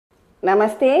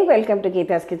Namaste, welcome to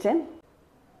Geeta's Kitchen.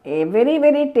 A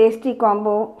very tasty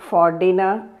combo for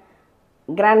dinner,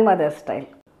 grandmother style.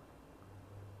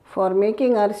 For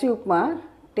making Arisi Upma,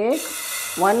 take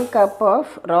 1 cup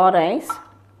of raw rice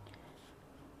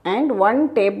and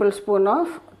 1 tablespoon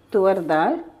of Tuvar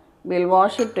dal. We'll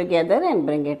wash it together and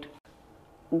bring it.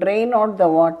 Drain out the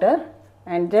water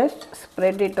and just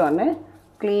spread it on a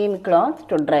clean cloth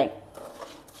to dry.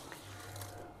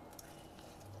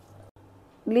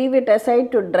 Leave it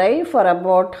aside to dry for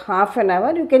about half an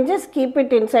hour. You can just keep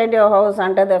it inside your house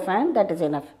under the fan, that is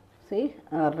enough. See,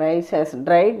 our rice has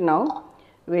dried now.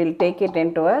 We will take it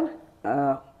into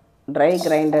a dry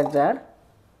grinder jar.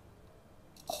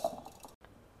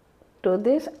 To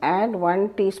this add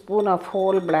 1 teaspoon of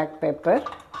whole black pepper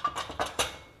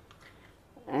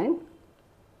and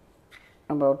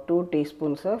about 2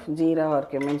 teaspoons of Jeera or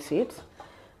cumin seeds.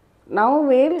 Now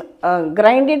we will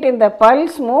grind it in the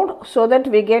pulse mode so that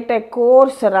we get a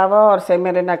coarse rava or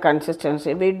semolina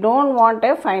consistency. We don't want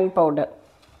a fine powder.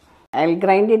 I will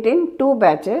grind it in 2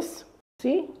 batches.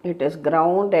 See, it is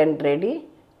ground and ready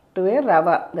to a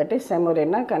rava, that is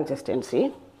semolina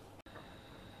consistency.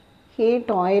 Heat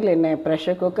oil in a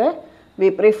pressure cooker.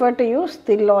 We prefer to use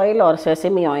till oil or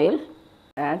sesame oil.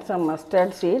 Add some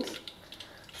mustard seeds,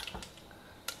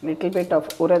 little bit of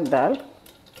urad dal,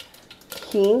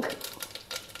 hing.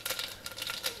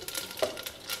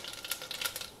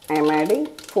 I am adding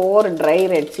 4 dry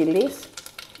red chillies,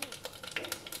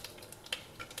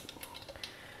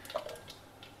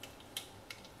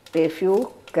 a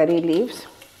few curry leaves,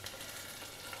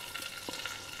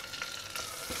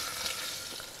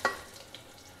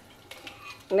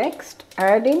 next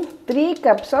add in 3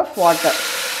 cups of water.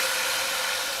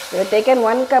 We have taken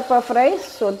 1 cup of rice,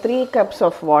 so 3 cups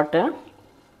of water.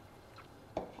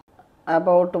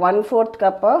 About 1/4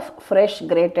 cup of fresh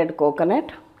grated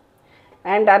coconut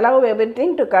and allow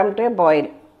everything to come to a boil.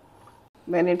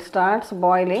 When it starts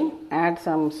boiling, add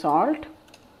some salt.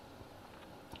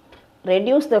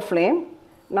 Reduce the flame.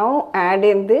 Now add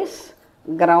in this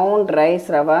ground rice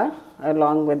rava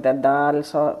along with the dal,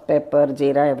 pepper,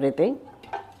 jeera, everything.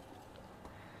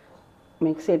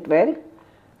 Mix it well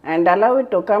and allow it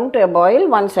to come to a boil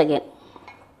once again.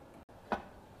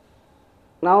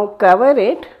 Now cover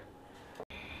it.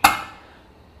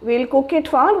 We will cook it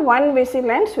for 1 whistle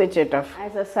and switch it off.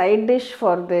 As a side dish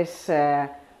for this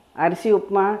Arisi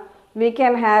Upma, we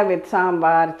can have with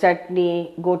sambar,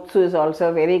 chutney, gotsu is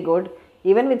also very good,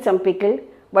 even with some pickle.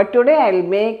 But today I will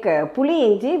make Puli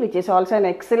Inji, which is also an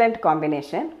excellent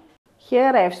combination.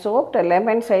 Here I have soaked a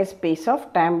lemon sized piece of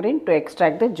tamarind to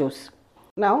extract the juice.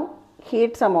 Now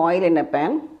heat some oil in a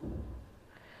pan.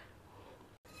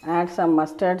 Add some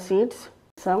mustard seeds,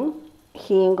 some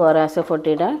hing or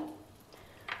asafoetida,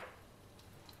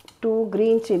 2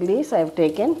 green chillies I have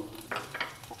taken,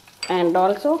 and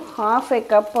also half a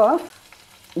cup of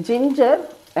ginger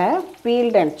I have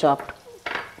peeled and chopped.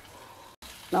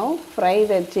 Now fry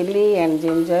the chilli and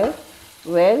ginger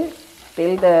well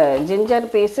till the ginger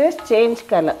pieces change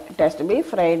color. It has to be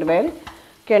fried well.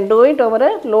 You can do it over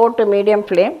a low to medium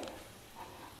flame.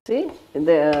 See,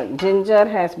 the ginger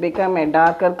has become a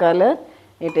darker color.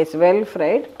 It is well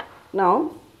fried. Now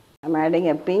I am adding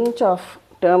a pinch of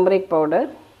turmeric powder,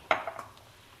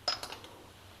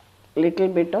 little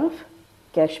bit of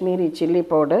Kashmiri chilli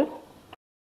powder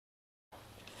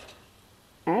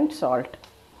and salt.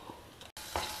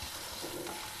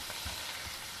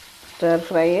 Stir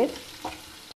fry it.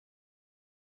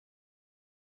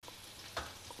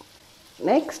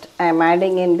 Next I am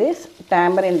adding in this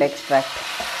tamarind extract.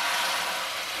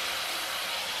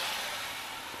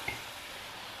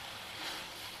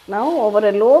 Now over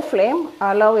a low flame,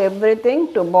 allow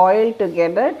everything to boil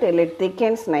together till it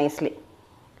thickens nicely.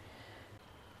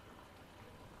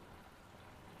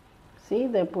 See,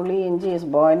 the Puli Inji is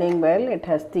boiling well, it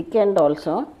has thickened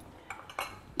also.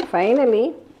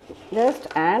 Finally, just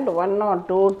add 1 or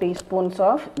 2 teaspoons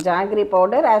of Jaggery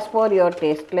powder as per your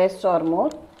taste, less or more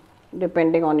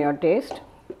depending on your taste.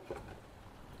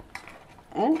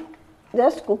 And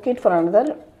just cook it for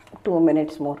another 2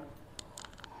 minutes more.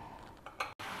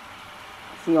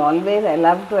 See, always I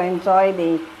love to enjoy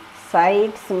the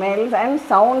sights, smells and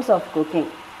sounds of cooking.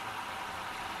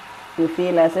 You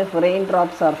feel as if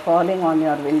raindrops are falling on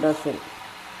your windowsill.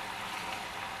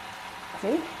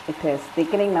 See, it is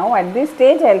thickening now. At this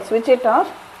stage I will switch it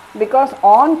off because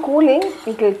on cooling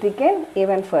it will thicken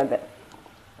even further.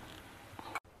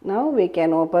 Now we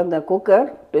can open the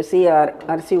cooker to see our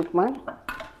Arisi Upma.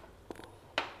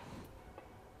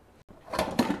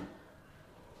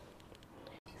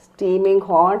 Steaming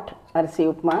hot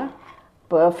Arisi Upma,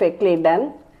 perfectly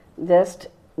done. Just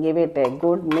Give it a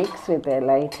good mix with a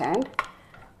light hand.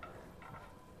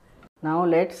 Now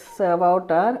let's serve out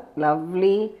our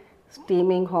lovely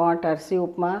steaming hot Arisi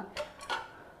Upma.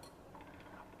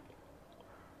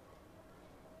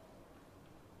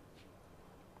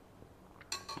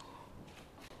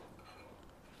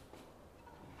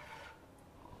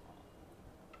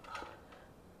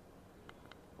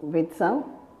 With some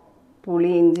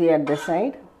Puli Inji at the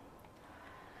side.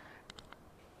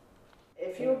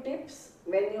 A few tips: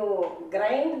 when you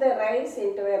grind the rice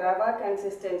into a rava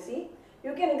consistency,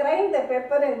 you can grind the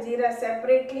pepper and jeera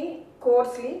separately,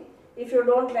 coarsely, if you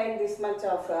don't like this much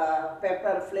of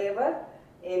pepper flavor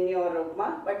in your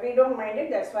upma, but we don't mind it,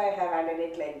 that's why I have added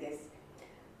it like this.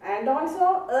 And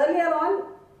also earlier on,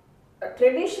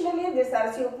 traditionally this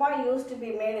Arisi Upma used to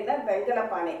be made in a Vengala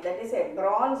pani, that is a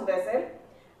bronze vessel,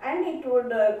 and it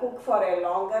would cook for a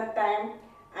longer time,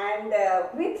 and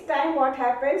with time what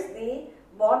happens, the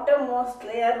bottommost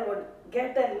layer would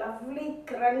get a lovely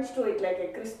crunch to it, like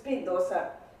a crispy dosa,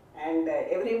 and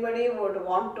everybody would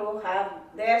want to have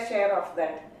their share of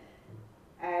that.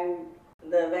 And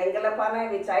the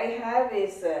Vengalapana which I have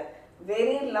is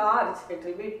very large, it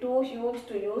will be too huge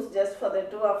to use just for the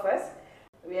two of us.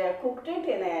 We have cooked it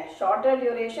in a shorter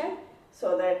duration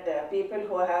so that people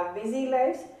who have busy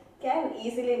lives can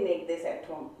easily make this at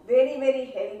home. Very, very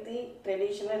healthy,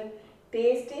 traditional,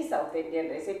 tasty South Indian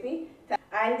recipe.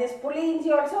 And this Puli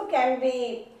Inji also can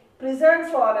be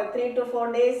preserved for 3 to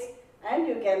 4 days, and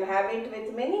you can have it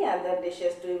with many other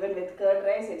dishes too, even with curd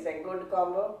rice. It's a good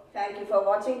combo. Thank you for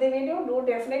watching the video. Do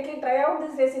definitely try out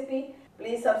this recipe.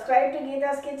 Please subscribe to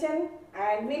Geeta's Kitchen,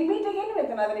 and we'll meet again with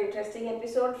another interesting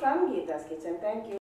episode from Geeta's Kitchen. Thank you.